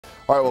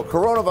All right, well,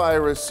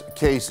 coronavirus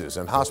cases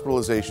and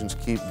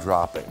hospitalizations keep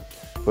dropping,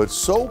 but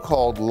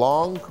so-called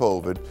long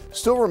COVID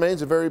still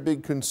remains a very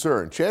big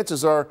concern.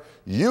 Chances are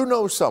you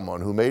know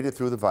someone who made it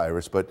through the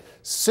virus, but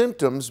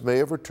symptoms may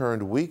have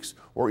returned weeks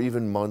or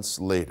even months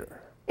later.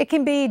 It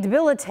can be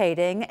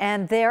debilitating,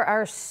 and there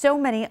are so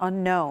many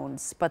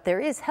unknowns, but there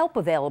is help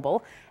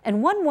available.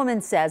 And one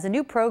woman says a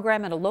new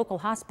program at a local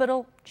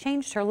hospital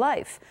changed her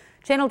life.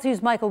 Channel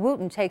 2's Michael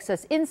Wooten takes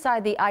us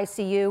inside the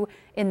ICU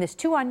in this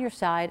Two on Your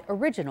Side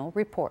original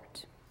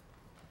report.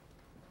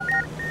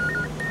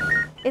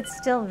 It's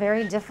still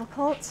very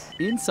difficult.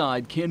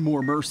 Inside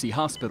Kenmore Mercy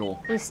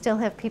Hospital, We still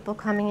have people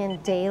coming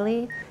in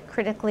daily,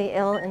 critically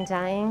ill and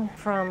dying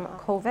from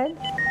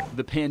COVID.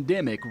 the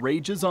pandemic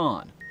rages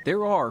on.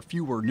 There are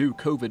fewer new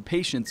COVID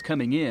patients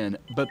coming in,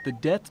 but the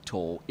death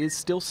toll is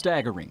still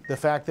staggering. The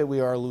fact that we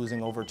are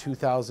losing over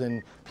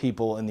 2,000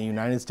 people in the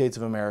United States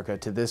of America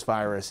to this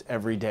virus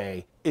every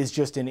day is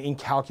just an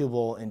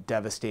incalculable and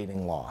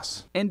devastating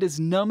loss. And as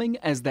numbing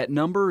as that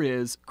number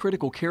is,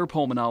 critical care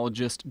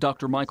pulmonologist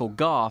Dr. Michael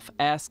Goff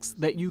asks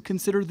that you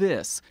consider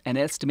this. An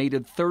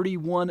estimated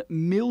 31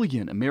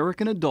 million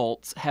American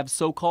adults have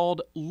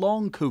so-called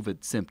long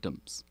COVID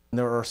symptoms.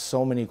 There are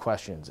so many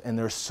questions, and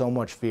there's so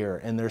much fear,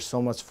 and there's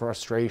so much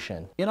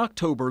frustration. In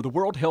October, the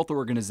World Health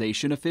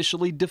Organization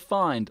officially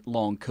defined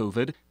long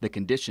COVID, the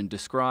condition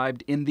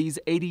described in these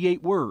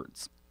 88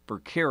 words. For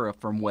Kara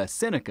from West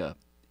Seneca,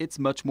 it's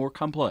much more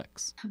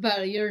complex. About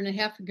a year and a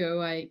half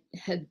ago, I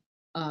had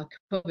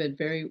COVID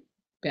very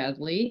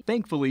badly.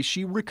 Thankfully,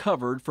 she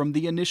recovered from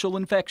the initial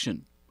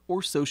infection,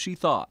 or so she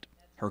thought.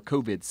 Her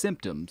COVID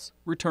symptoms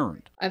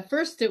returned. At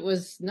first, it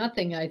was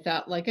nothing, I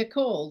thought, like a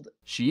cold.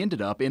 She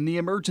ended up in the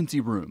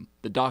emergency room,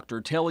 the doctor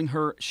telling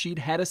her she'd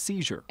had a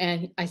seizure.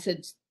 And I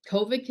said,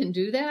 COVID can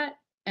do that?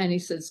 And he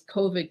says,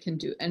 COVID can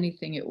do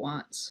anything it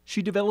wants.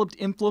 She developed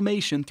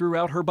inflammation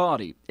throughout her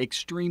body,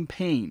 extreme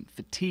pain,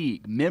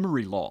 fatigue,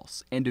 memory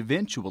loss, and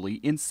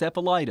eventually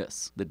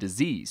encephalitis. The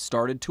disease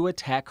started to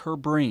attack her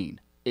brain.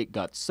 It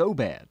got so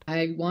bad.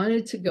 I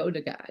wanted to go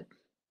to God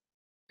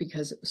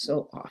because it was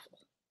so awful.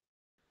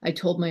 I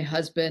told my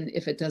husband,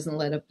 if it doesn't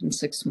let up in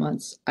 6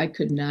 months, I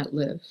could not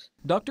live.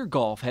 Dr.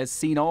 Goff has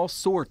seen all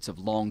sorts of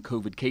long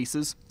COVID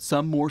cases,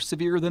 some more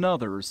severe than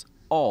others,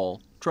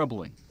 all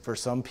troubling. For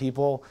some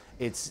people,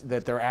 it's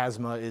that their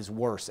asthma is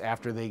worse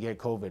after they get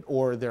COVID,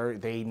 or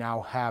they now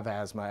have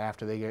asthma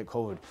after they get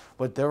COVID.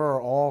 But there are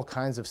all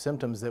kinds of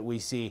symptoms that we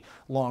see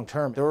long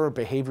term. There are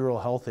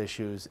behavioral health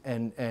issues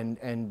and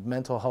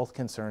mental health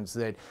concerns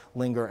that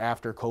linger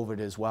after COVID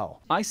as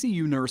well.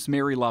 ICU nurse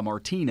Mary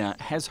LaMartina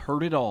has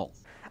heard it all.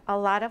 A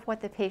lot of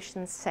what the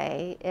patients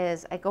say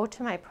is, I go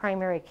to my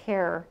primary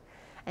care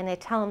and I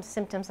tell them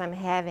symptoms I'm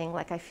having,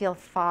 like I feel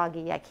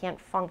foggy, I can't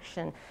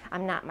function,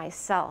 I'm not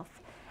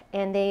myself.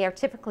 And they are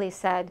typically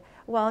said,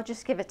 well,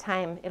 just give it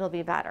time, it'll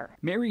be better.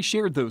 Mary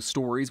shared those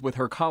stories with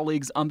her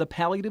colleagues on the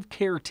palliative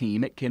care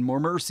team at Kenmore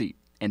Mercy.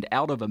 And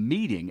out of a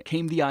meeting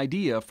came the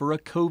idea for a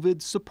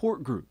COVID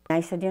support group.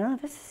 I said, you know,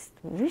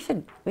 we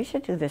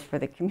should do this for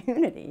the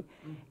community.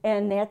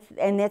 And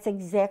that's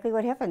exactly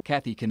what happened.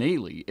 Kathy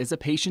Keneally is a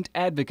patient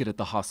advocate at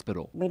the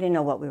hospital. We didn't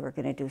know what we were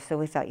going to do, so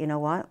we thought, you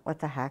know what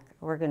the heck,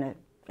 we're going to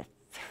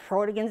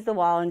throw it against the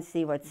wall and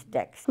see what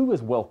sticks. Who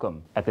is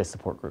welcome at this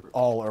support group?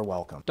 All are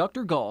welcome.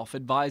 Dr. Goff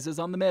advises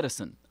on the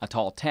medicine, a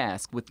tall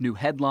task with new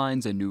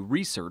headlines and new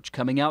research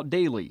coming out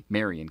daily.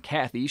 Mary and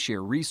Kathy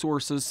share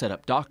resources, set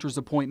up doctor's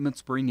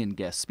appointments, bring in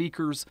guest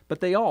speakers, but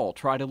they all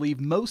try to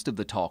leave most of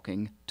the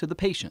talking to the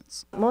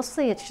patients.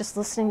 Mostly it's just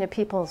listening to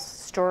people's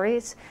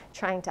stories,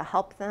 trying to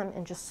help them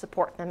and just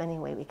support them any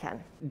way we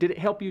can. Did it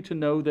help you to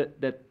know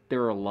that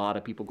there are a lot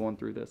of people going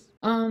through this?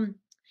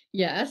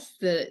 Yes,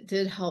 that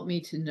did help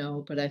me to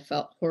know, but I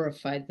felt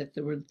horrified that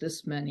there were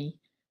this many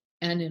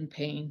and in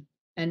pain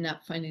and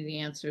not finding the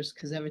answers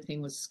because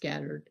everything was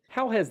scattered.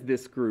 How has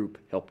this group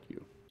helped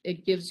you?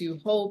 It gives you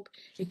hope,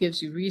 it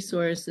gives you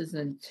resources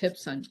and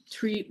tips on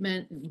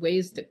treatment and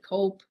ways to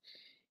cope,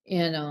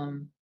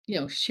 and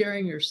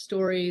sharing your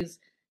stories,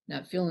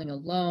 not feeling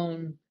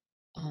alone.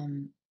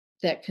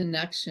 That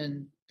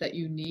connection that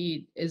you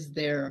need is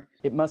there.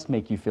 It must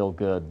make you feel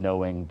good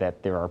knowing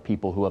that there are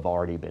people who have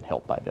already been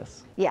helped by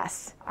this.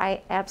 Yes,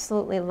 I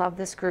absolutely love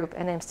this group,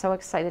 and I'm so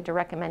excited to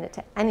recommend it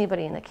to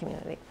anybody in the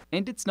community.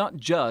 And it's not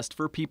just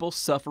for people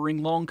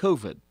suffering long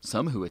COVID.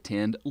 Some who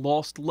attend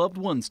lost loved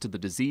ones to the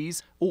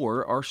disease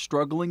or are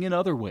struggling in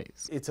other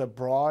ways. It's a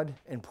broad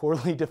and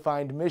poorly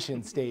defined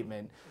mission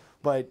statement,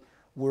 but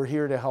we're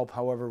here to help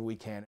however we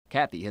can.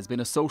 Kathy has been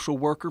a social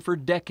worker for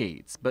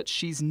decades, but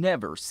she's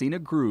never seen a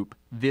group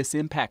this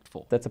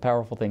impactful. That's a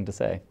powerful thing to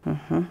say.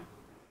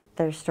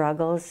 Their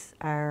struggles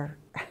are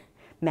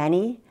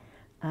many,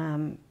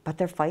 but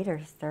they're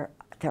fighters.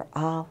 They're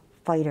all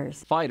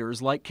fighters.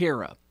 Fighters like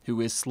Kara, who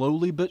is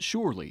slowly but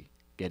surely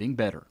getting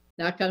better.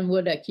 Knock on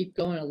wood, I keep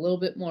going a little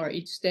bit more.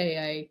 Each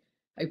day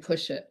I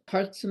push it.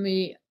 Parts of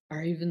me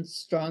are even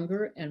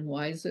stronger and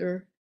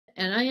wiser,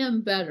 and I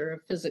am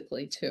better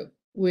physically too,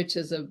 which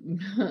is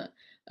an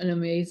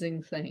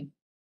amazing thing.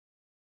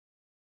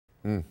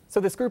 So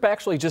this group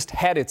actually just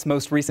had its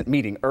most recent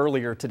meeting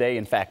earlier today.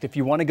 In fact, if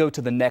you want to go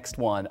to the next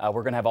one,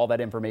 we're going to have all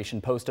that information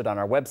posted on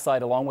our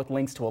website, along with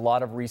links to a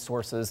lot of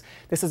resources.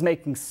 This is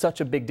making such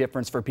a big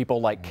difference for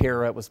people like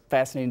Kara. It was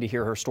fascinating to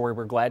hear her story.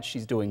 We're glad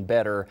she's doing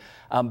better.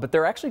 But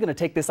they're actually going to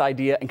take this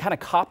idea and kind of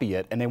copy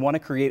it, and they want to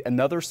create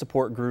another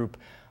support group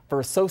for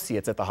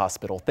associates at the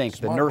hospital. Think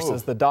the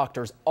nurses, the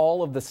doctors,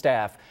 all of the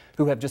staff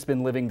who have just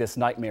been living this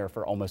nightmare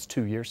for almost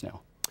 2 years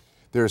now.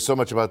 There's so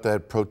much about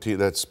that protein,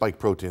 that spike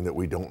protein, that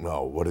we don't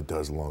know what it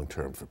does long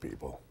term for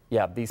people.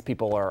 Yeah, these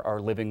people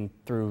are living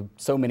through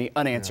so many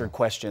unanswered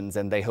questions,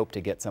 and they hope to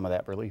get some of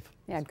that relief.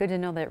 Yeah, good to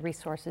know that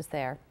resource is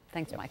there.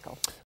 Thanks, Michael.